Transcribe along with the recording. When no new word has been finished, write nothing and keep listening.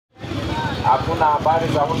Hakuna habari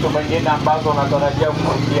za mtu mwingine ambazo unatarajia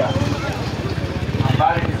kusikia.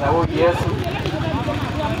 Habari ni za huyu Yesu.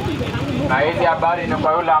 Na hizi habari ni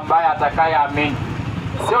kwa yule ambaye atakayeamini.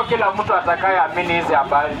 Sio kila mtu atakayeamini hizi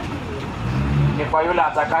habari. Ni kwa yule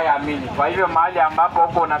atakayeamini. Kwa hivyo mahali ambapo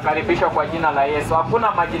huko unakaribishwa kwa jina la Yesu.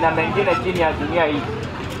 Hakuna majina mengine chini ya dunia hii.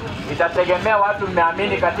 Itategemea watu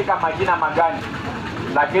mmeamini katika majina magani.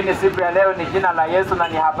 Lakini siku ya leo ni jina la Yesu na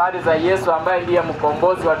ni habari za Yesu ambaye ndiye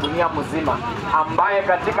mkombozi wa dunia mzima. Ambaye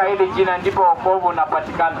katika hili jina ndipo wokovu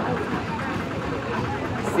unapatikana.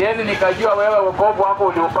 Siwezi nikajua wewe wokovu wako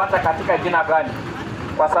uliupata katika jina gani.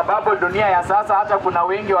 Kwa sababu dunia ya sasa hata kuna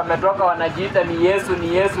wengi wametoka wanajiita ni Yesu,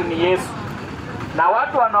 ni Yesu, ni Yesu. Na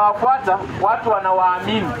watu wanawafuata, watu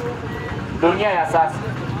wanawaamini dunia ya sasa.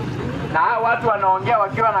 Na hao watu wanaongea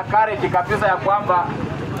wakiwa na courage kabisa ya kwamba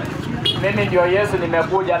mimi ndio Yesu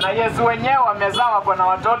nimekuja. Na Yesu wenyewe wamezaa, wako na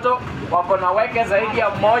watoto, wako na wake zaidi ya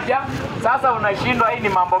mmoja. Sasa unashindwa hii ni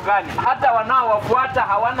mambo gani? Hata wanaowafuata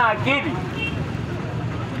hawana akili.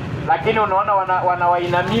 Lakini unaona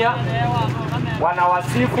wanawainamia,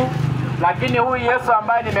 wanawasifu. Lakini huyu Yesu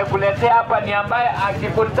ambaye nimekuletea hapa ni ambaye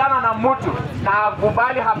akikutana na mtu na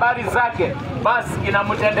akubali habari zake, basi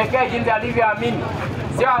inamtendekea jinsi alivyoamini.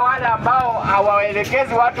 Sio wale ambao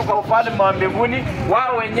hawaelekezi watu kwa ufalme wa mbinguni,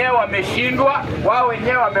 wao wenyewe wameshindwa, wao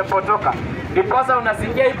wenyewe wamepotoka. Ndiposa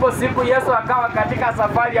unasikia ipo siku Yesu akawa katika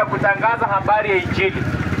safari ya kutangaza habari ya Injili.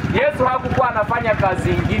 Yesu hakukuwa anafanya kazi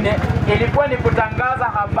nyingine, ilikuwa ni kutangaza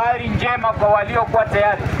habari njema kwa waliokuwa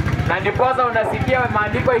tayari. Na ndiposa unasikia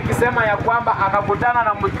maandiko ikisema ya kwamba akakutana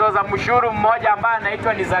na mtoza mshuru mmoja ambaye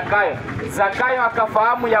anaitwa ni Zakayo. Zakayo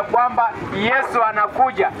akafahamu ya kwamba Yesu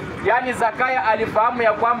anakuja. Yaani Zakayo alifahamu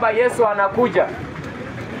ya kwamba Yesu anakuja.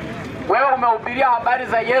 Wewe umehubiria habari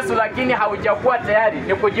za Yesu lakini haujakuwa tayari,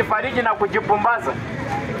 ni kujifariji na kujipumbaza.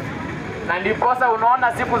 Na ndiposa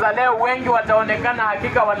unaona siku za leo wengi wataonekana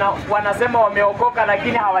hakika wanasema wameokoka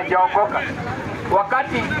lakini hawajaokoka.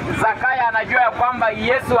 Wakati Zakayo anajua ya kwamba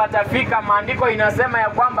Yesu atafika, maandiko inasema ya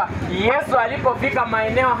kwamba Yesu alipofika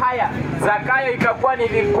maeneo haya, Zakayo ikakuwa ni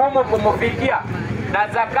vigumu kumfikia. Na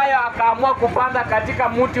Zakayo akaamua kupanda katika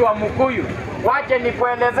mti wa mkuyu. Wache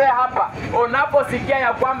nikuelezee hapa, unaposikia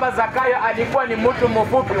ya kwamba Zakayo alikuwa ni mtu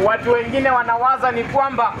mfupi, watu wengine wanawaza ni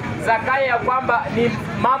kwamba Zakayo ya kwamba ni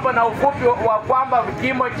mambo na ufupi wa kwamba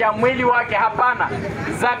kimo cha mwili wake. Hapana.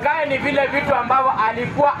 Zakayo ni vile vitu ambavyo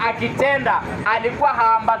alikuwa akitenda, alikuwa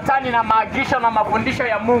haambatani na maagizo na mafundisho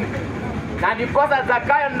ya Mungu. Na ndiposa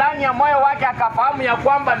Zakayo ndani ya moyo wake akafahamu ya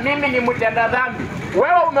kwamba mimi ni mtenda dhambi.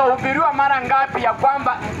 Wewe umehubiriwa mara ngapi ya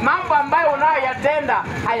kwamba mambo ambayo unayoyatenda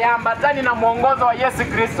hayaambatani na mwongozo wa Yesu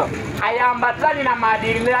Kristo, hayaambatani na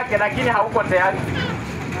maadili yake, lakini hauko tayari.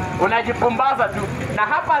 Unajipumbaza tu. Na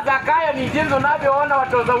hapa Zakayo ni jinsi unavyoona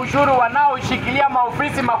watoza ushuru wanaoshikilia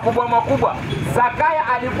maofisi makubwa makubwa. Zakayo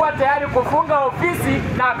alikuwa tayari kufunga ofisi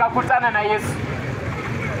na akakutana na Yesu.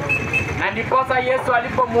 Na ndiposa Yesu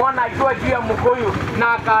alipomuona akiwa juu ya mkuyu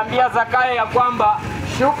na akaambia Zakayo ya kwamba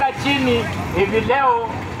shuka chini, hivi leo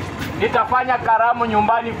nitafanya karamu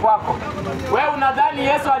nyumbani kwako. Wewe unadhani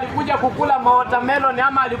Yesu alikuja kukula watermelon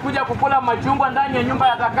ama alikuja kukula machungwa ndani ya nyumba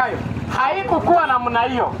ya Zakayo? Haikukuwa namna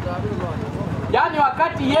hiyo. Yaani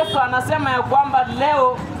wakati Yesu anasema ya kwamba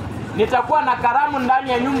leo nitakuwa na karamu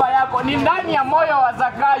ndani ya nyumba yako, ni ndani ya moyo wa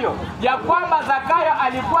Zakayo, ya kwamba Zakayo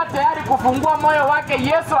alikuwa tayari kufungua moyo wake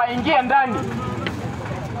Yesu aingie ndani.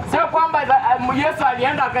 Sio kwamba Yesu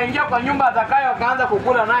alienda akaingia kwa nyumba ya Zakayo akaanza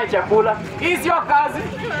kukula naye chakula. Hii sio kazi.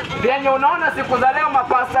 Yenye unaona siku za leo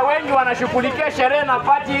mapasta wengi wanashughulikia sherehe na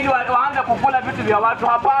pati ili waanze kukula vitu vya watu.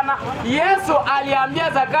 Hapana. Yesu aliambia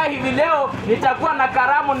Zakayo, hivi leo nitakuwa na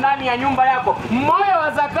karamu ndani ya nyumba yako. Moyo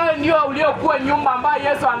wa Zakayo ndio uliokuwa nyumba ambayo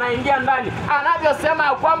Yesu anaingia ndani. Anavyosema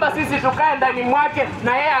ya kwamba sisi tukae ndani mwake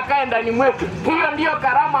na yeye akae ndani mwetu. Hiyo ndiyo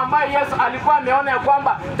karamu ambayo Yesu alikuwa ameona ya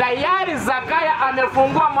kwamba tayari Zakayo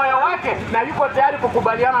amefungua moyo wake na yuko tayari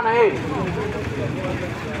kukubaliana na yeye.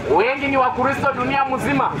 Wengi ni Wakristo dunia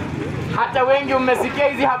mzima. Hata wengi umesikia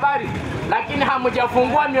hizi habari, lakini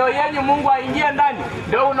hamjafungua mioyo yenu Mungu aingie ndani.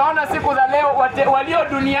 Ndio unaona siku za leo walio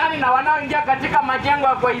duniani na wanaoingia katika majengo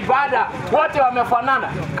ya kwa ibada wote wamefanana.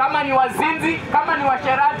 Kama ni wazinzi, kama ni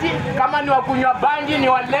washerati, kama ni wakunywa bangi, ni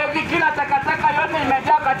walevi, kila takataka yote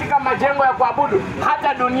imejaa katika majengo ya kuabudu.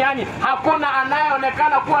 Hata duniani hakuna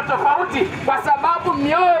anayeonekana kuwa tofauti, kwa sababu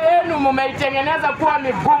mioyo yenu mmeitengeneza kuwa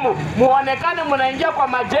migumu. Muonekane mnaingia kwa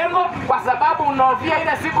majengo kwa sababu mnaofia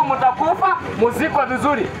ile siku mtakufa, muziko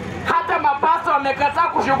vizuri. Hata mapasta wamekataa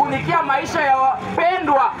kushughulikia maisha ya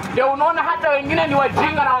wapendwa. Ndio unaona hata wengine ni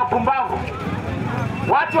wajinga na wapumbavu.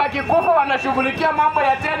 Watu wakikufa wanashughulikia mambo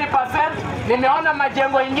ya 10%. Nimeona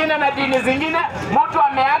majengo mengine na dini zingine, mtu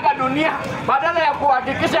ameaga dunia, badala ya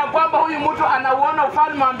kuhakikisha kwamba huyu mtu anauona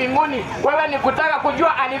ufalme wa mbinguni, wewe ni kutaka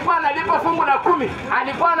kujua alikuwa analipa fungu la 10,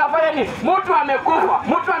 alikuwa anafanya nini. Mtu amekufa,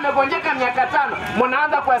 mtu amegonjeka miaka 5,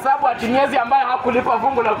 mnaanza kuhesabu ati miezi ambayo hakulipa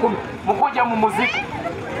fungu la 10, mkuja mumuziki.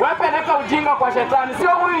 Wewe peleka ujinga kwa shetani, sio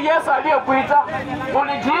huyu Yesu aliyekuita,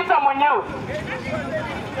 ulijiita mwenyewe.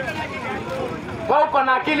 Wewe uko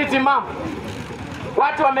na akili timamu?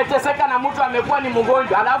 Watu wameteseka na mtu amekuwa ni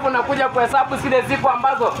mgonjwa, alafu nakuja kuhesabu zile siku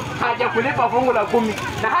ambazo hajakulipa fungu la 10.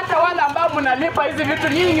 Na hata wale ambao mnalipa hizi vitu,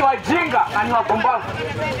 nyinyi ni wajinga na ni wapumbavu,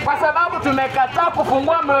 kwa sababu tumekataa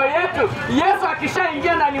kufungua mioyo yetu. Yesu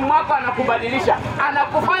akishaingia ndani mwako anakubadilisha,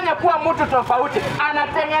 anakufanya kuwa mtu tofauti,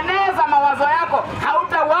 anatengeneza mawazo yako,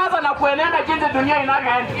 hautawaza na kuenenda jinsi dunia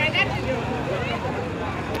inavyoenda.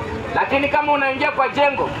 Lakini kama unaingia kwa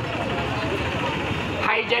jengo,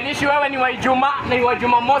 haijalishi wewe ni wa Ijumaa, ni wa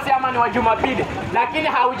Jumamosi ama ni wa Jumapili, lakini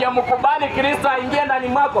haujamkubali Kristo aingie ndani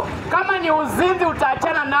mwako, kama ni uzinzi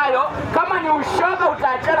utaachana nayo, kama ni ushoga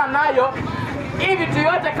utaachana nayo, hivi vitu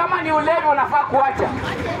yote, kama ni ulevi unafaa kuacha,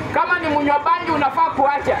 kama ni mnywabangi unafaa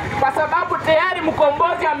kuacha, kwa sababu tayari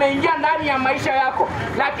mkombozi ameingia ndani ya maisha yako.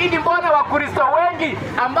 Lakini mbona Wakristo wengi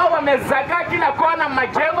ambao wamezagaa kila kona,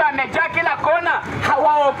 majengo yamejaa kila kona,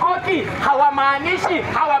 hawaokoki, hawamaanishi,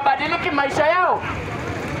 hawabadiliki maisha yao?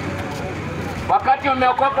 Wakati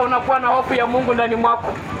umeokoka unakuwa na hofu ya Mungu ndani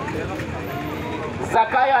mwako.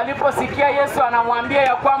 Zakayo aliposikia Yesu anamwambia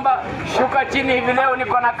ya kwamba shuka chini hivi leo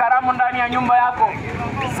niko na karamu ndani ya nyumba yako,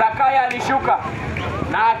 Zakayo alishuka.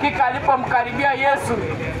 Na hakika alipomkaribia Yesu,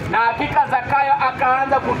 na hakika Zakayo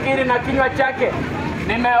akaanza kukiri na kinywa chake,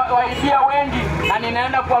 nimewaibia wengi na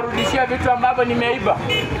ninaenda kuwarudishia vitu ambavyo nimeiba.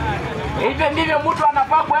 Hivyo ndivyo mtu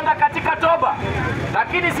anafaa kwenda katika toba.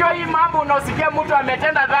 Lakini sio hii mambo unaosikia mtu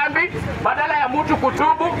ametenda dhambi, badala ya mtu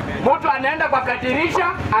kutubu, mtu anaenda kwa kadirisha,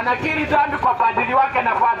 anakiri dhambi kwa padri wake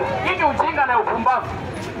na father. Hii ni ujinga na upumbavu.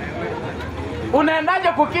 Unaendaje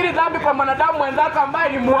kukiri dhambi kwa mwanadamu mwenzako ambaye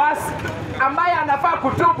ni muasi, ambaye anafaa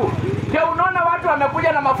kutubu? Ndio unaona watu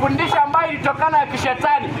wamekuja na mafundisho ambayo ilitokana ya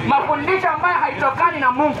kishetani, mafundisho ambayo haitokani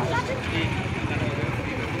na Mungu.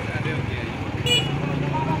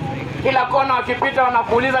 Kila kona wakipita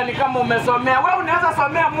wanakuuliza ni kama umesomea. Wewe unaweza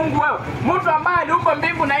somea Mungu wewe? Mtu ambaye aliumba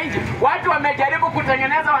mbingu na nchi. Watu wamejaribu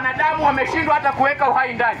kutengeneza wanadamu, wameshindwa hata kuweka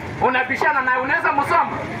uhai ndani. Unabishana naye, unaweza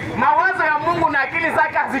msoma? Mawazo ya Mungu na akili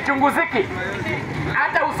zake hazichunguziki.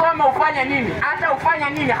 Hata usome ufanye nini, hata ufanye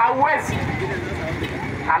nini hauwezi.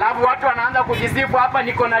 Alafu watu wanaanza kujisifu, hapa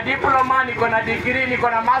niko na diploma, niko na degree, niko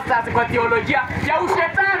na masters kwa teolojia. Ya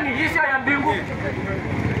ushetani, hii sio ya mbingu.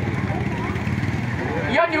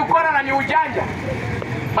 Hiyo ni ukora na ni ujanja.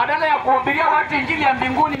 Badala ya kuhubiria watu injili ya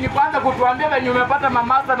mbinguni, ni kwanza kutuambia venye umepata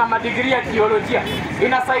mamasta na madigrii ya teolojia.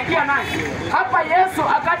 Inasaidia nani? Hapa Yesu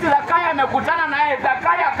akati Zakayo amekutana naye,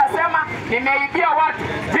 Zakayo akasema nimeibia watu.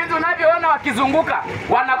 Jinsi unavyoona wakizunguka,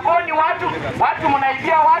 wanakoni watu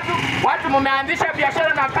mnaibia watu mmeanzisha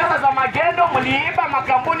biashara na pesa za magendo, mliiba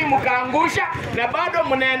makampuni mkaangusha, na bado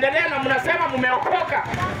mnaendelea na mnasema mmeokoka.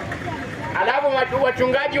 Alafu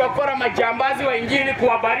wachungaji wakora majambazi wa injili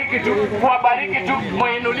kuwabariki tu,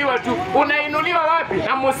 mwinuliwa tu. Unainuliwa wapi?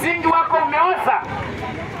 Na msingi wako umeoza.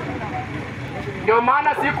 Ndio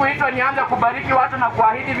maana siku hizo nianza kubariki watu na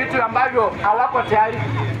kuahidi vitu ambavyo hawako tayari.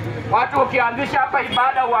 Watu ukianzisha hapa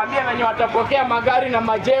ibada uambie wenye watapokea magari na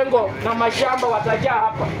majengo na mashamba watajaa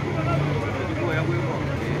hapa.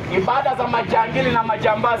 Ibada za majangili na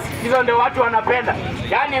majambazi, hizo ndio watu wanapenda.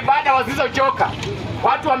 Yaani ibada wasizochoka.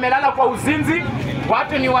 Watu wamelala kwa uzinzi,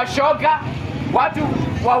 watu ni washoga, watu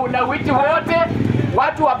wa ulawiti wote,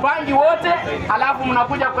 watu wa bangi wote, alafu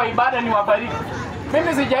mnakuja kwa ibada ni wabariki.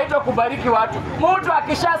 Mimi sijaitwa kubariki watu. Mtu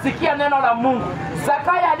akishasikia neno la Mungu,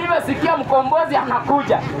 Zakayo alivyosikia mkombozi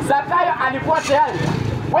anakuja, Zakayo alikuwa tayari.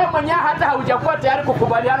 Wewe mwenyewe hata haujakuwa tayari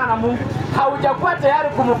kukubaliana na Mungu, haujakuwa tayari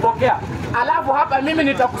kumpokea. Alafu hapa mimi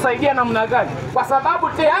nitakusaidia namna gani? Kwa sababu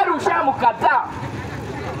tayari ushamkataa.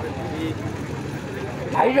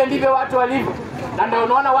 Na hivyo ndivyo watu walivyo. Na ndio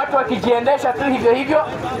unaona watu wakijiendesha tu hivyo hivyo,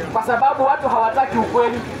 kwa sababu watu hawataki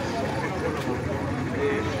ukweli.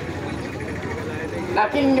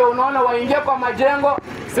 Lakini ndio unaona waingia kwa majengo,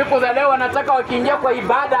 siku za leo wanataka wakiingia kwa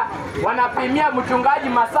ibada, wanapimia mchungaji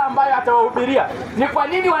masaa ambayo atawahubiria. Ni kwa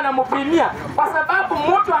nini wanampimia? Kwa sababu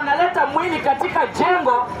mtu analeta mwili katika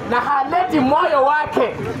jengo na haleti moyo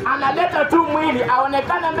wake. Analeta tu mwili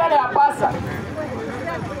aonekane mbele ya pasa.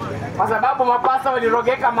 Kwa sababu mapasa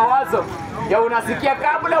walirogeka mawazo ya unasikia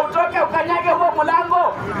kabla utoke ukanyage huo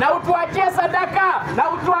mlango na utuachie sadaka, na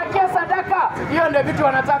utuachie sadaka. Hiyo ndio vitu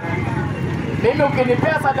wanataka. Mimi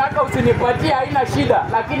ukinipea sadaka usinipatie, haina shida,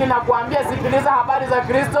 lakini nakuambia sikiliza habari za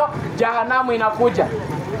Kristo, jehanamu inakuja.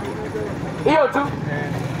 Hiyo tu.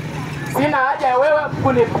 Sina haja ya wewe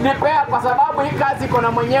kunipea kwa sababu hii kazi iko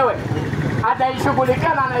na mwenyewe.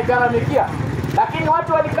 Ataishughulikia na anaigaramikia. Lakini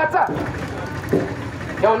watu walikataa.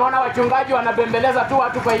 Ya unaona wachungaji wanabembeleza tu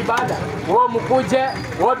watu kwa ibada. Wao mkuje,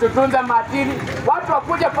 wao tutunze maadili. Watu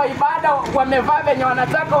wakuja kwa ibada wamevaa venye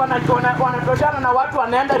wanataka, wanatoshana na watu,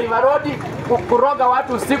 wanaenda River Road kuroga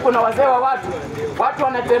watu usiku na wazee wa watu. Watu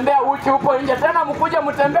wanatembea uchi huko nje. Tena mkuje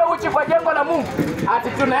mtembee uchi kwa jengo la Mungu. Ati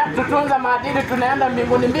tutunze maadili, tunaenda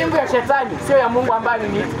mbinguni. Mbingu ya shetani, sio ya Mungu ambaye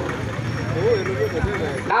ni.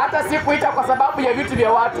 Na hata sikuita kwa sababu ya vitu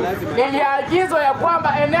vya watu. Niliagizwa ya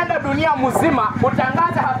kwamba enenda dunia mzima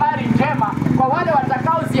utangaze habari njema kwa wale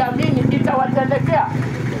watakaoziamini, itawatendekea.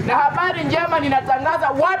 Na habari njema ninatangaza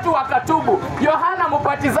watu wakatubu. Yohana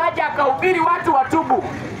Mbatizaji akahubiri watu watubu.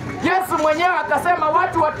 Yesu mwenyewe akasema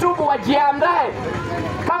watu watubu, wajiandae.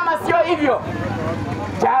 Kama sio hivyo,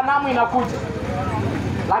 jehanamu inakuja.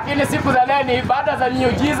 Lakini siku za leo ni ibada za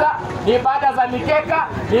miujiza, ni ibada za mikeka,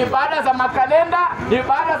 ni ibada za makalenda, ni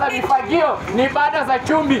ibada za mifagio, ni ibada za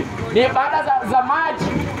chumbi, ni ibada za maji.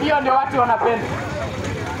 Hiyo ndio watu wanapenda.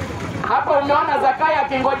 Hapa umeona Zakayo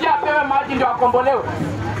akingojea apewe maji ndio akombolewe.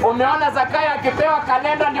 Umeona Zakayo akipewa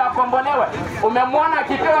kalenda ndio akombolewe. Umemwona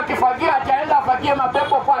akipewa kifagio ataenda afagie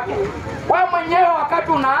mapepo kwake. Wewe mwenyewe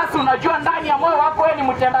wakati unaasi unajua ndani ya moyo wako wewe ni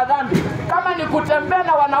mtenda dhambi. Kama ni kutembea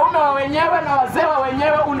na wanaume wa wenyewe na wazee wa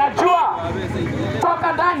wenyewe unajua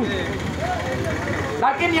toka ndani.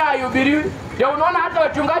 Lakini haihubiriwi. Ndio unaona hata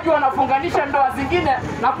wachungaji wanafunganisha ndoa zingine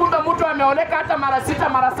na kumbe mtu ameoleka hata mara 6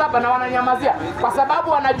 mara 7 na wananyamazia kwa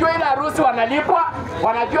sababu wanajua ile harusi wanalipwa,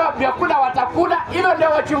 wanajua vyakula watakula. Hilo ndio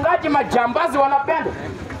wachungaji majambazi wanapenda.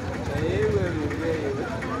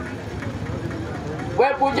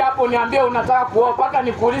 Wewe kuja hapo niambie unataka kuoa mpaka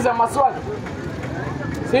nikuulize maswali.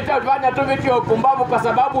 Sitafanya tu vitu vya upumbavu kwa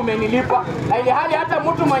sababu umenilipa. Na ile hali hata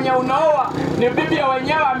mtu mwenye unaoa ni bibi ya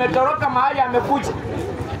wenyewe ametoroka mahali amekuja.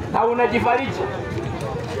 Na unajifariji.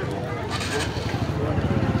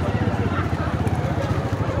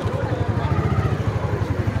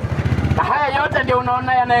 Na haya yote ndio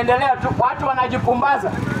unaona yanaendelea tu. Watu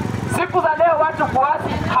wanajipumbaza. Siku za leo watu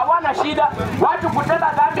kuasi hawana shida. Watu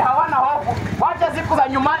kutenda dhambi hawana hofu. Wacha siku za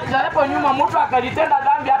nyuma, hapo nyuma mtu akalitenda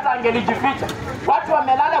dhambi hata angelijificha. Watu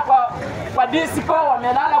wamelala kwa disco,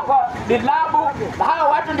 wamelala kwa vilabu. Hao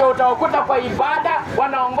watu ndio utawakuta kwa ibada,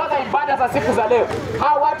 wanaongoza ibada za siku za leo.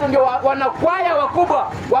 Hao watu ndio wanakwaya wakubwa,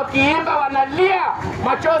 wakiimba wanalia,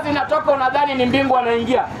 machozi yanatoka unadhani ni mbingu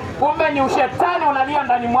wanaingia. Kumbe ni ushetani unalia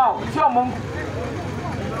ndani mwao, sio Mungu.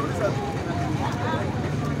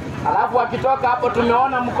 Alafu wakitoka hapo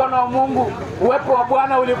tumeona mkono wa Mungu, uwepo wa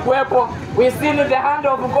Bwana ulikuwepo. We seen the hand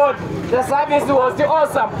of God. The service was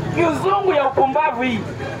awesome. Kizungu ya upumbavu hii.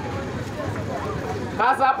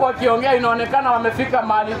 Sasa hapo wakiongea inaonekana wamefika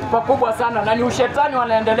mahali pakubwa sana na ni ushetani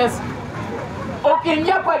wanaendeleza.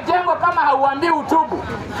 Ukiingia kwa jengo kama hauambii utubu,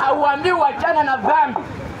 hauambii uachane na dhambi,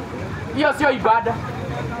 hiyo sio ibada.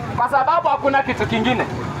 Kwa sababu hakuna kitu kingine.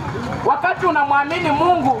 Wakati unamwamini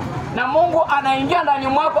Mungu na Mungu anaingia ndani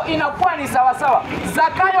mwako inakuwa ni sawa sawa.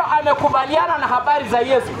 Zakayo amekubaliana na habari za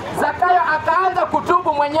Yesu. Zakayo akaanza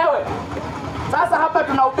kutubu mwenyewe. Sasa hapa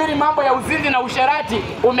tunahubiri mambo ya uzinzi na usherati,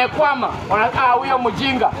 umekwama. Huyo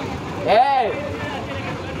mjinga.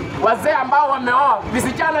 Wazee ambao wameoa,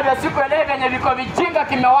 visichana vya siku ile venye viko vijinga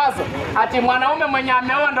kimewazo. Ati mwanaume mwenye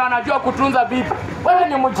ameoa ndo anajua kutunza bibi. Wewe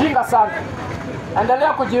ni mjinga sana.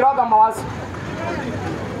 Endelea kujiroga mawazo.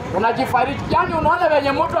 Unajifariji. Yaani unaona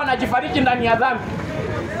venye mtu anajifariji ndani ya dhambi.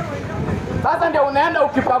 Sasa ndio unaenda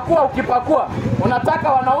ukipakua. Unataka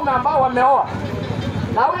wanaume ambao wameoa.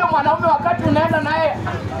 Na huyo mwanaume wakati unaenda naye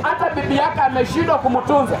hata bibi yake ameshindwa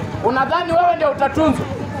kumtunza. Unadhani wewe ndio utatunza.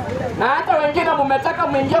 Na hata wengine mmetaka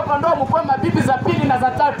muingie kwa ndoa mkwe mabibi za pili na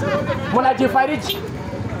za tatu. Mnajifariji.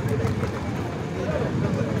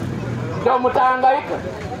 Ndio mtahangaika.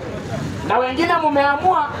 Na wengine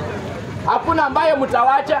mmeamua hakuna ambaye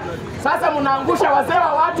mtawacha. Sasa mnaangusha wazee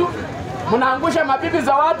wa watu, mnaangusha mabibi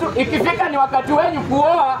za watu. Ikifika ni wakati wenyu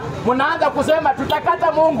kuoa, mnaanza kusema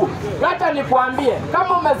tutakata Mungu. Hata nikuambie,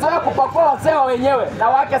 kama umezoea kupakua wazee wa wenyewe na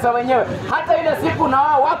wake za wenyewe, hata ile siku na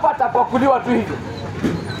wao wako atapakuliwa tu hivi.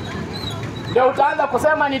 Ndio utaanza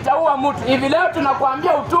kusema nitaua mtu. Hivi leo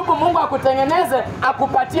tunakuambia utubu, Mungu akutengeneze,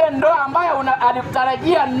 akupatie ndoa ambayo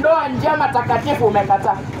alikutarajia, ndoa njema takatifu,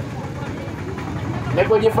 umekataa. Ni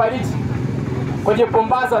kujifariji,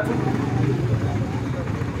 kujipumbaza tu.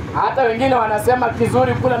 Hata wengine wanasema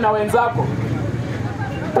kizuri kula na wenzako.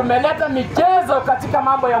 Tumeleta michezo katika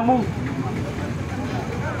mambo ya Mungu.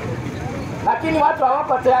 lakini watu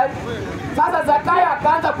hawako tayari. Sasa Zakayo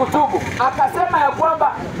akaanza kutubu, akasema ya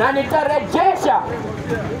kwamba na nitarejesha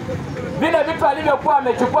vile vitu alivyokuwa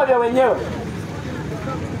amechukua vya wenyewe.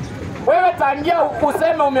 Wewe tangia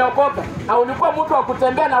useme umeokoka, au ulikuwa mtu wa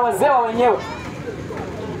kutembea na wazee wa wenyewe,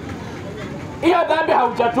 hiyo dhambi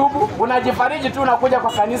haujatubu, unajifariji tu, unakuja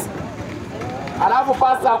kwa kanisa alafu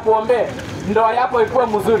pasta akuombee ndoa yako ikuwe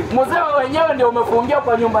mzuri. Mzee wa wenyewe ndio umefungia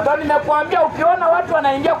kwa nyumba. Ndio nimekuambia, ukiona watu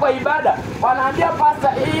wanaingia kwa ibada wanaambia pasta,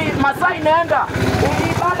 hii masaa inaenda,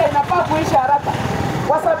 ibada inafaa kuisha haraka,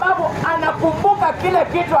 kwa sababu anakumbuka kile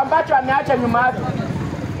kitu ambacho ameacha nyuma yake.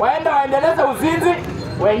 Waenda waendeleza uzinzi,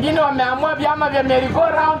 wengine wameamua vyama vya merry go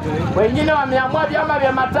round, wengine wameamua vyama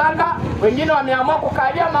vya matanga, wengine wameamua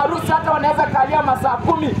kukalia marusi, hata wanaweza kalia masaa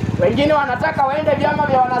 10, wengine wanataka waende vyama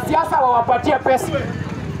vya wanasiasa wawapatie pesa.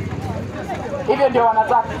 Hivyo ndio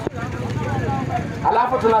wanataka.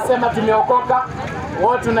 Alafu tunasema tumeokoka,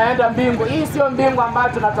 wote tunaenda mbingu. Hii sio mbingu ambayo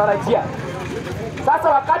tunatarajia. Sasa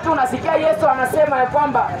wakati unasikia Yesu anasema ya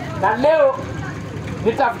kwamba na leo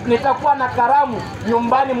nitakuwa na karamu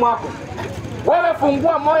nyumbani mwako, wewe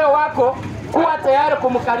fungua moyo wako, kuwa tayari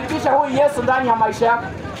kumkaribisha huyu Yesu ndani ya maisha yako.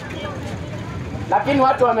 Lakini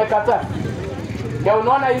watu wamekataa. Ndio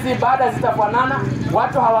unaona hizi ibada zitafanana,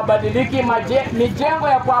 watu hawabadiliki. Mijengo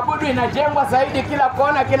ya kuabudu inajengwa zaidi kila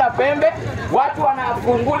kona, kila pembe, watu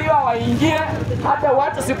wanafunguliwa waingie. Hata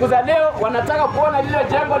watu siku za leo wanataka kuona lile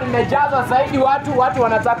jengo limejazwa zaidi watu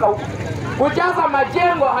wanataka huko. Kujaza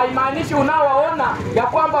majengo haimaanishi unaowaona ya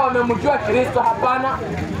kwamba wamemjua Kristo, hapana.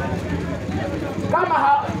 Kama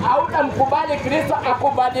hautamkubali Kristo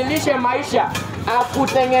akubadilishe maisha,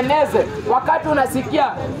 akutengeneze. Wakati unasikia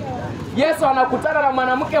Yesu anakutana na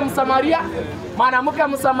mwanamke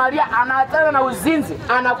Msamaria anaachana na uzinzi,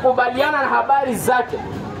 anakubaliana na habari zake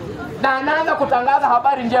na anaanza kutangaza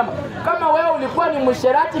habari njema. Kama wewe ulikuwa ni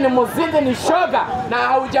msherati, ni mzinzi, ni shoga, na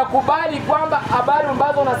haujakubali kwamba habari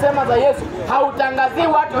ambazo unasema za Yesu, hautangazii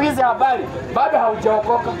watu hizi habari, bado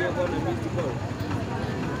haujaokoka.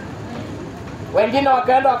 Wengine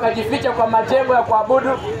wakaenda wakajificha kwa majengo ya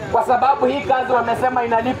kuabudu, kwa sababu hii kazi wamesema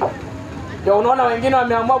inalipa. Ndio unaona wengine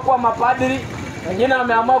wameamua kuwa mapadri, wengine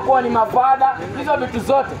wameamua kuwa ni mafada, hizo vitu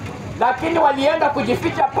zote. Lakini walienda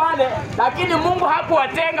kujificha pale, lakini Mungu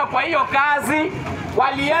hakuwatenga kwa hiyo kazi.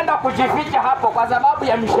 Walienda kujificha hapo kwa sababu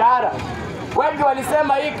ya mishahara. Wengi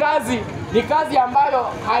walisema hii kazi ni kazi ambayo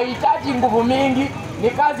haihitaji nguvu mingi, ni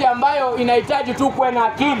kazi ambayo inahitaji tu kuwa na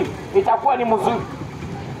akili, itakuwa ni mzuri.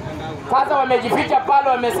 Sasa wamejificha pale,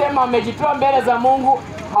 wamesema wamejitoa mbele za Mungu,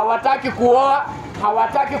 hawataki kuoa,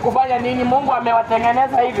 hawataki kufanya nini. Mungu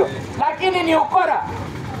amewatengeneza hivyo, lakini ni ukora.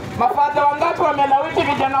 Mafadha wangapi wamelawiti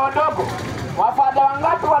vijana wadogo? Mafadha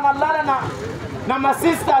wangapi wanalala na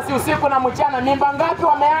masisters usiku na mchana? Mimba ngapi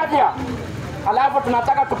wameavya? Alafu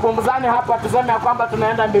tunataka tupumzane hapa tuseme ya kwamba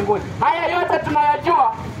tunaenda mbinguni. Haya yote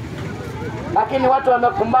tunayajua, lakini watu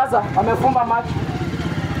wamepumbaza, wamefumba macho.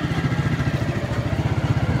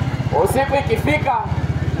 Usiku ikifika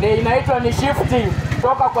ni inaitwa ni shifting,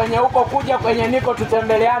 toka kwenye huko kuja kwenye niko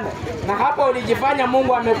tutembeleane. Na hapa ulijifanya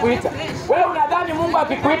Mungu amekuita. Wewe unadhani Mungu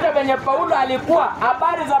akikuita venye Paulo alikuwa,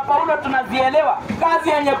 habari za Paulo tunazielewa, kazi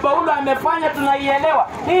yenye Paulo amefanya tunaielewa.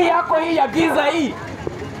 Hii yako hii ya giza hii,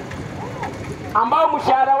 ambao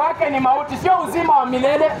mshahara wake ni mauti, sio uzima wa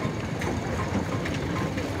milele.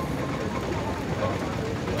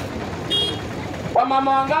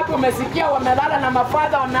 Wamama wangapi umesikia wamelala na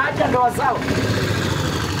mafadha, wameacha ndoa zao?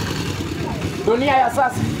 Dunia ya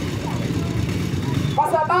sasa.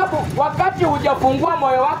 Kwa sababu wakati hujafungua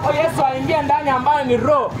moyo wako Yesu aingie ndani, ambayo ni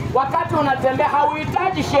roho, wakati unatembea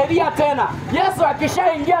hauhitaji sheria tena. Yesu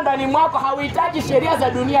akishaingia ndani mwako hauhitaji sheria za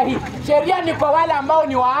dunia hii. Sheria ni kwa wale ambao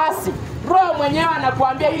ni waasi. Roho mwenyewe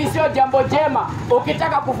anakuambia hili sio jambo jema.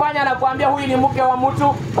 Ukitaka kufanya anakuambia huyu ni mke wa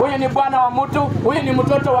mtu, huyu ni bwana wa mtu, huyu ni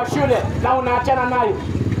mtoto wa shule, na unaachana nayo.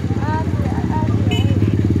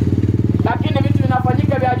 Lakini vitu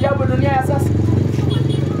vinafanyika vya ajabu dunia ya sasa.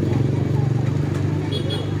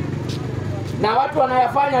 Na watu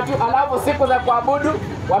wanayafanya tu, alafu siku za kuabudu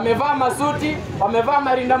wamevaa masuti, wamevaa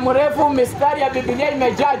marinda mrefu, mistari ya Biblia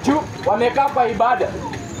imejaa juu, wamekaa kwa ibada.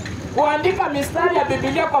 Kuandika mistari ya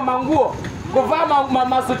Biblia kwa manguo, kuvaa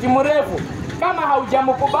masuti mrefu, kama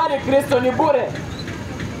haujamkubali Kristo ni bure.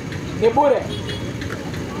 Ni bure.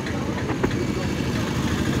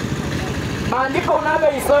 Maandiko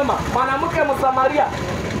unavyoisoma, mwanamke Msamaria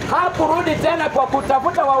hakurudi tena kwa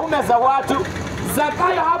kutafuta waume za watu.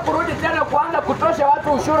 Zakayo hakurudi tena kuanza kutosha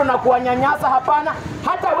watu ushuru na kuwanyanyasa, hapana.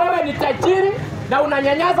 Hata wewe ni tajiri, na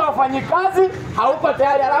unanyanyasa wafanyikazi, hauko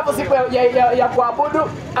tayari. Alafu siku ya kuabudu,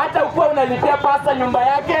 hata ukuwa unalipia pasta nyumba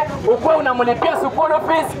yake, ukuwa unamlipia school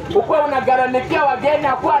fees, ukuwa unagharamikia wageni,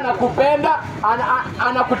 akuwa anakupenda,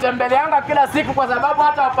 anakutembeleanga kila siku, kwa sababu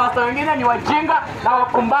hata wapasta wengine ni wajinga na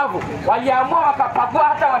wapumbavu. Waliamua wakapagua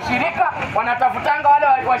hata washirika, wanatafutanga wale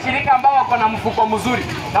washirika ambao wako na mfuko mzuri,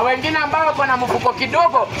 na wengine ambao wako na mfuko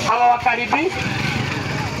kidogo hawawakaribii.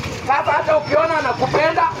 Sasa hata ukiona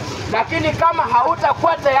anakupenda, lakini kama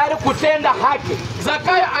hautakuwa tayari kutenda haki.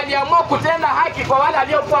 Zakayo aliamua kutenda haki kwa wale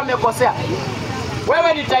aliokuwa wamekosea.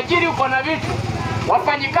 Wewe ni tajiri, uko na vitu,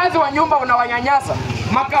 wafanyikazi wa nyumba unawanyanyasa,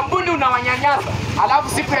 makampuni unawanyanyasa, alafu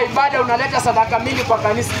siku ya ibada unaleta sadaka mingi kwa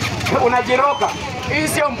kanisa, unajiroka. Hii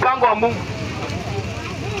sio mpango wa Mungu.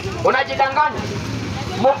 Unajidanganya.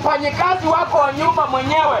 Mfanyikazi wako wa nyumba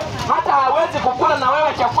mwenyewe hata hawezi kukula na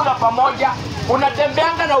wewe chakula pamoja.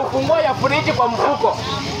 Unatembeanga na ufunguo ya friji kwa mfuko.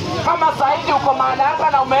 Kama sahizi uko mahali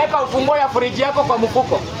hapa na umeweka ufunguo ya friji yako kwa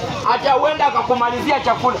mfuko, acha uenda akakumalizia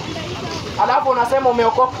chakula, alafu unasema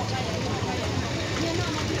umeokoka.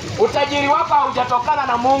 Utajiri wako haujatokana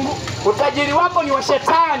na Mungu. Utajiri wako ni wa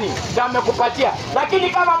shetani ndio amekupatia. Lakini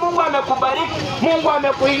kama Mungu amekubariki, Mungu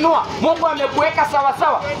amekuinua, Mungu amekuweka sawa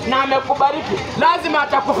sawa na amekubariki, lazima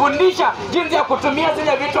atakufundisha jinsi ya kutumia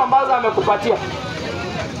zile vitu ambazo amekupatia.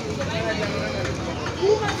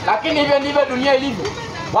 Lakini hivyo ndivyo dunia ilivyo.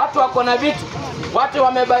 Watu wako na vitu, watu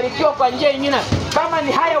wamebarikiwa kwa njia nyingine. Kama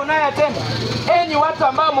ni haya unayotenda, enyi watu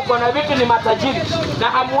ambao mko na vitu ni matajiri na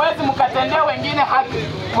hamuwezi mkatendea wengine haki,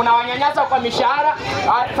 mnawanyanyasa kwa mishahara.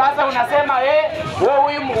 Sasa unasema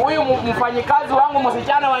huyu mfanyikazi wangu,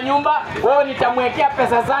 msichana wa nyumba, wewe nitamwekea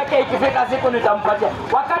pesa zake, ikifika siku nitampatia.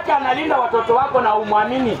 Wakati analinda watoto wako na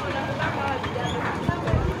umwamini,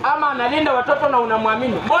 ama analinda watoto na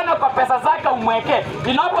unamwamini, mbona kwa pesa zake umwekee?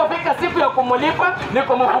 Inapofika siku ya kumulipa ni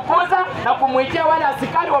kumfukuza na kumuitia wale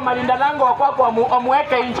askari wa malinda lango wa kwako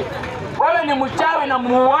amweke nje. Wewe ni mchawi na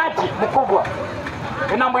muuaji mkubwa,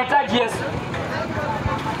 unamhitaji Yesu.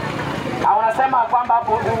 Na unasema kwamba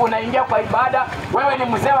hapo unaingia kwa ibada, wewe ni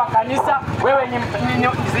mzee wa kanisa, wewe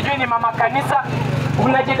sijui ni mama kanisa.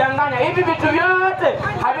 Unajidanganya. Hivi vitu vyote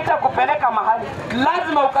havitakupeleka mahali.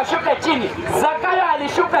 Lazima ukashuke chini. Zakayo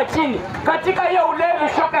alishuka chini. Katika hiyo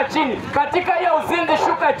ulevi shuka chini. Katika hiyo uzinzi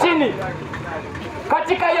shuka chini.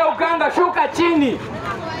 Katika hiyo uganga shuka chini.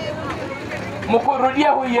 Mkurudie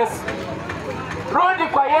huyu Yesu. Rudi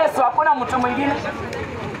kwa Yesu, hakuna mtu mwingine.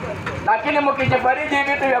 Lakini mkijifariji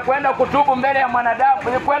vitu vya kwenda kutubu mbele ya mwanadamu,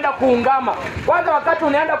 ni kwenda kuungama. Kwanza wakati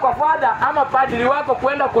unaenda kwa father ama padri wako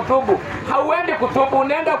kwenda kutubu, hauendi kutubu,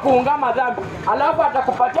 unaenda kuungama dhambi. Alafu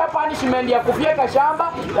atakupatia punishment ya kufyeka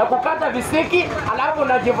shamba, ya kukata visiki, alafu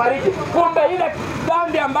unajifariji. Kumbe ile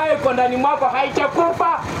dhambi ambayo iko ndani mwako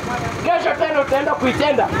haichakufa. Kesho tena utaenda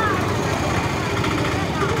kuitenda.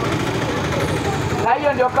 Na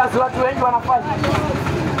hiyo ndio kazi watu wengi wanafanya.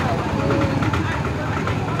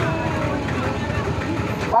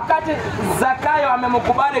 Wakati Zakayo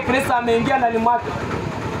amemkubali Kristo, ameingia ndani mwake,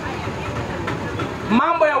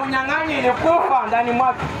 mambo ya unyang'anyi ilikufa ndani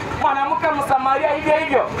mwake. Mwanamke Msamaria hivyo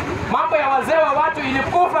hivyo, mambo ya wazee wa watu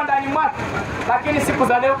ilikufa ndani mwake. Lakini siku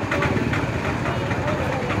za leo,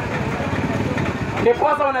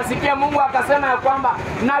 ndiposa unasikia Mungu akasema ya kwamba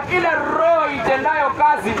na kile roho itendayo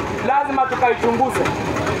kazi lazima tukaichunguze.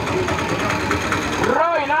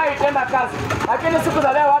 Roho inayoitenda kazi. Lakini siku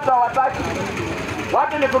za leo watu hawataki.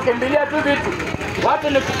 Watu ni kukimbilia tu vitu. Watu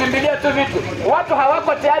ni kukimbilia tu vitu. Watu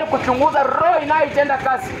hawako tayari kuchunguza roho inayoitenda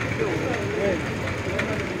kazi.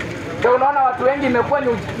 Ndio unaona watu wengi imekuwa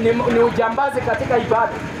ni ujambazi katika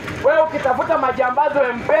ibada. Wewe ukitafuta majambazi wa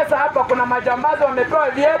M-Pesa, hapa kuna majambazi wamepewa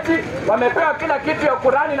vyeti, wamepewa kila kitu ya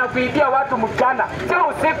Qurani na kuibia watu mchana, sio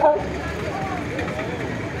usiku.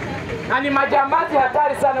 Na ni majambazi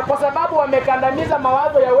hatari sana, kwa sababu wamekandamiza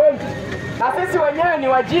mawazo ya wengi. Na sisi wenyewe ni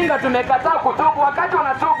wajinga, tumekataa kutubu. Wakati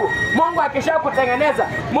unatubu, Mungu akishakutengeneza,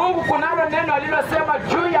 Mungu kunalo neno alilosema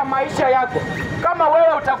juu ya maisha yako. Kama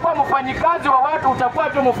wewe utakuwa mfanyikazi wa watu, utakuwa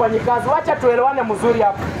tu mfanyikazi. Wacha tuelewane mzuri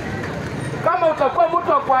hapa. Kama utakuwa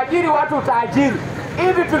mtu wa kuajiri watu, utaajiri.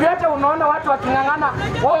 Hivi vitu vyote unaona watu wakingangana,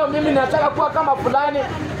 wao mimi nataka kuwa kama fulani,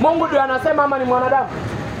 Mungu ndio anasema ama ni mwanadamu?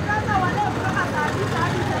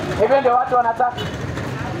 Hivyo ndio watu wanataka.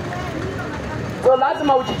 So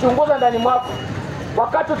lazima ujichunguze ndani mwako.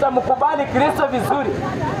 Wakati utamkubali Kristo vizuri,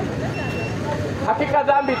 hakika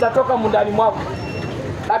dhambi itatoka ndani mwako.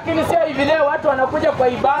 Lakini sio hivi leo watu wanakuja kwa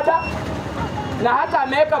ibada na hata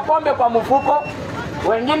ameweka pombe kwa mfuko,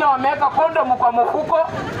 wengine wameweka kondomu kwa mfuko,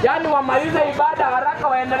 yani wamalize ibada haraka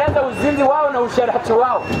waendeleze uzinzi wao na usherati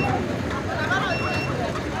wao.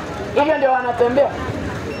 Hivyo ndio wanatembea.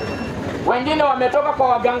 Wengine wametoka kwa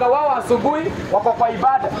waganga wao asubuhi, wako kwa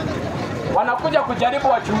ibada, wanakuja kujaribu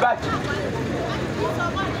wachungaji.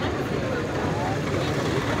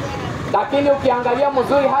 Lakini ukiangalia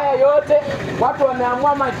mzuri, haya yote watu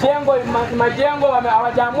wameamua majengo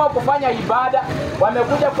hawajaamua kufanya ibada,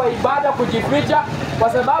 wamekuja kwa ibada kujificha, kwa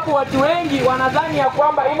sababu watu wengi wanadhani ya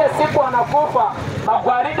kwamba ile siku wanakufa,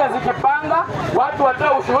 magwarida zikipanga, watu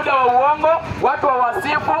watoa ushuhuda wa uongo, watu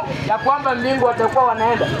wawasifu ya kwamba mbingu watakuwa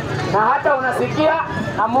wanaenda. Na hata unasikia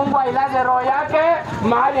na Mungu ailaze roho yake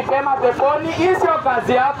mahali pema peponi. Hii sio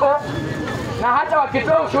kazi yako. Na hata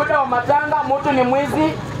wakitoa ushuhuda wa matanga, mtu ni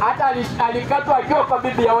mwizi, hata alikatwa akiwa kwa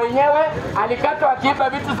bibi ya wenyewe, alikatwa akiiba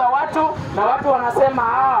vitu za watu, na watu wanasema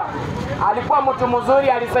alikuwa mtu mzuri,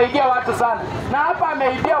 alisaidia watu sana. Na hapa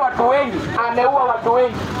ameibia watu wengi, ameua watu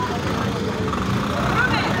wengi.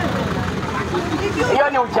 Hiyo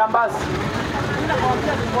ni uchambazi.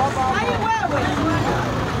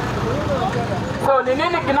 So ni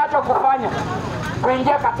nini kinachokufanya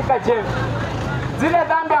kuingia katika jela? Zile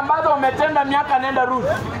dhambi ambazo umetenda miaka nenda rudi.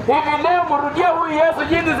 Hivi leo mrudie huyu Yesu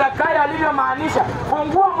jinsi Zakayo alivyomaanisha.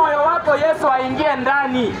 Fungua moyo wako, Yesu aingie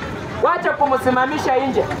ndani. Wacha kumsimamisha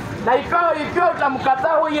nje. Na ikiwa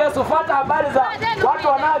utamkataa huyu Yesu, fuata habari za watu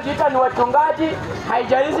wanaojiita ni wachungaji,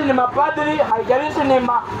 haijalishi ni mapadri, haijalishi ni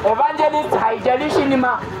evangelist, haijalishi ni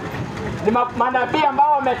manabii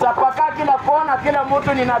ambao wametapakaa kila kona, kila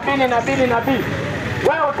mtu ni nabii.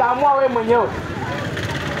 Wewe utaamua wewe mwenyewe.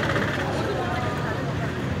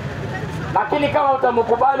 Lakini kama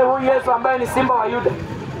utamkubali huyu Yesu ambaye ni Simba wa Yuda,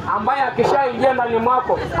 ambaye akishaingia ndani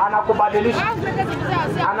mwako anakubadilisha,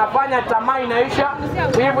 anafanya tamaa inaisha,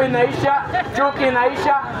 wivu inaisha, chuki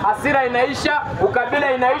inaisha, hasira inaisha,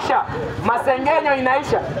 ukabila inaisha, masengenyo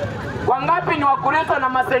inaisha. Wangapi ni Wakristo na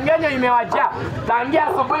masengenyo imewajaa? Tangia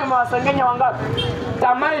asubuhi mawasengenya wangapi?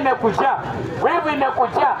 Tamaa imekujaa, wivu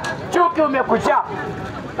imekujaa, chuki umekujaa,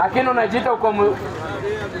 lakini unajiita uko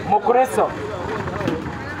Mkristo.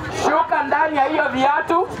 Shuka ndani ya hiyo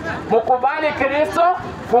viatu, mkubali Kristo,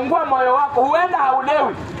 fungua moyo wako. Huenda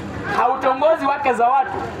haulewi, hautongozi wake za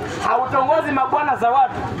watu, hautongozi mabwana za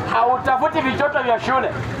watu, hautafuti vichoto vya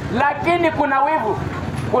shule, lakini kuna wivu,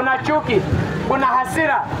 kuna chuki, kuna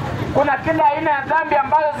hasira, kuna kila aina ya dhambi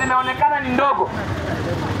ambazo zinaonekana ni ndogo.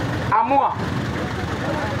 Amua,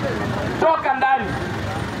 toka ndani.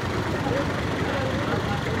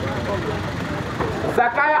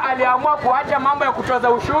 Zakayo aliamua kuacha mambo ya kutoza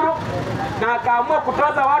ushuru, na akaamua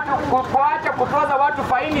kuacha kutoza watu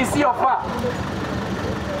faini isiyofaa,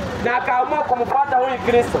 na akaamua kumfuata huyu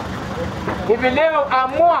Kristo. Hivi leo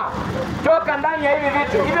amua, toka ndani ya hivi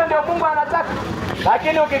vitu. Hivyo ndio Mungu anataka.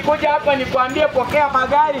 Lakini ukikuja hapa nikwambie pokea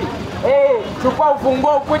magari, chukua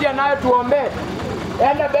ufunguo ukuje nayo tuombee,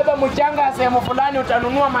 enda beba mchanga sehemu fulani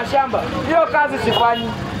utanunua mashamba, hiyo kazi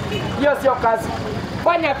sifanyi. Hiyo sio kazi.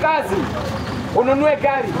 Fanya kazi, ununue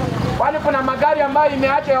gari. Kwani kuna magari ambayo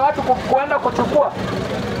imeacha ya watu kuenda kuchukua.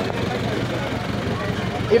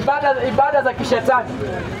 Ibada za kishetani.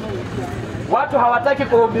 Watu hawataki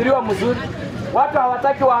kuhubiriwa mzuri. Watu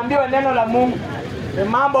hawataki waambiwe neno la Mungu. Ni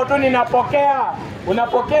mambo tu ninapokea.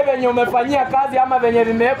 Unapokea venye umefanyia kazi ama venye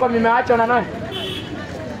vimewekwa vimeachwa na nani?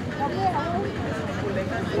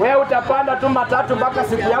 Wewe utapanda tu matatu mpaka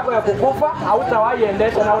siku yako ya kukufa, hautawahi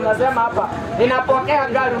endesha, na unasema hapa ninapokea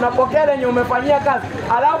gari. Unapokea lenye umefanyia kazi,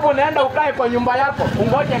 alafu unaenda ukae kwa nyumba yako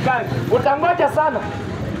ungoje gari. Utangoja sana.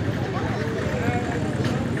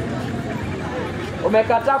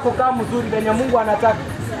 Umekataa kukaa mzuri venye Mungu anataka.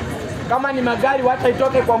 Kama ni magari, wacha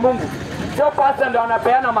itoke kwa Mungu. Sio pastor ndio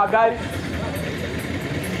anapeana magari.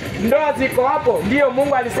 Ndoa ziko hapo, ndio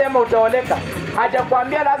Mungu alisema utaoleka.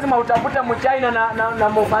 Hajakwambia lazima utafute Mchina na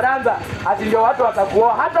Mfaransa ati ndio watu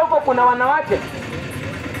watakuoa. Hata huko kuna wanawake.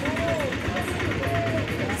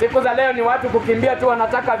 Siku za leo ni watu kukimbia tu,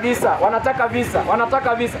 wanataka visa.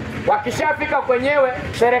 Wakishafika kwenyewe,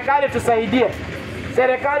 serikali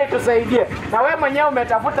tusaidie. Na wewe mwenyewe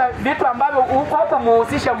umetafuta vitu ambavyo huko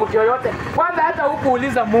muhusisha mtu yoyote. Kwanza hata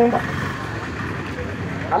hukuuliza Mungu.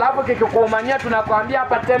 Alafu kikukumania tunakwambia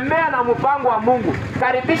hapa, tembea na mpango wa Mungu.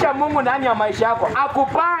 Karibisha Mungu ndani ya maisha yako,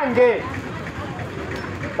 akupange.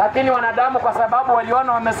 Lakini wanadamu kwa sababu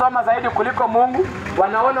waliona wamesoma zaidi kuliko Mungu,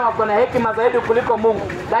 wanaona wako na hekima zaidi kuliko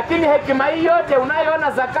Mungu. Lakini hekima hii yote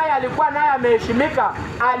unayoona Zakayo alikuwa naye ameheshimika,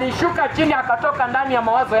 alishuka chini akatoka ndani ya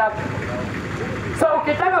mawazo yake. So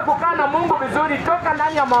ukitaka kukaa na Mungu vizuri, toka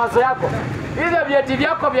ndani ya mawazo yako. Hizo vyeti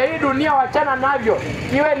vyako vya hii dunia wachana navyo.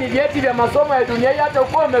 Iwe ni vyeti vya masomo ya dunia hii, hata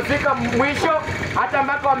uko umefika mwisho, hata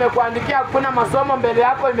mpaka wamekuandikia hakuna masomo mbele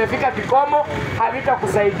yako, imefika kikomo,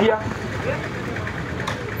 havitakusaidia.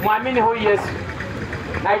 Muamini huyu Yesu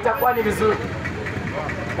na itakuwa ni vizuri.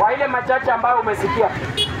 kwa ile machache ambayo umesikia.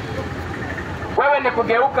 Wewe ni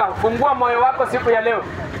kugeuka, fungua moyo wako siku ya leo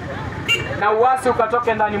na uasi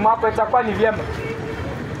ukatoke ndani mwako, itakuwa ni vyema.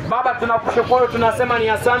 Baba, tunakushukuru, tunasema ni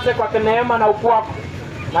asante kwa neema na ukuu wako,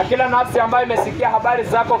 na kila nafsi ambayo imesikia habari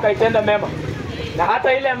zako kaitende mema, na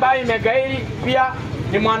hata ile ambayo imegairi pia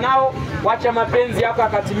ni mwanao, wacha mapenzi yako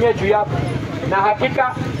akatimie juu yako, na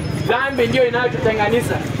hakika dhambi ndio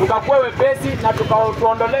inayotutenganisha. Tukakuwe wepesi na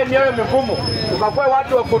tuondolee mioyo migumu, tukakuwe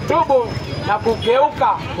watu wa kutubu na kugeuka,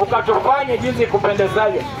 ukatufanye jinsi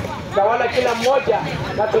kupendezayo. Tawala kila mmoja,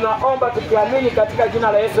 na tunaomba tukiamini katika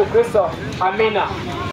jina la Yesu Kristo. Amina.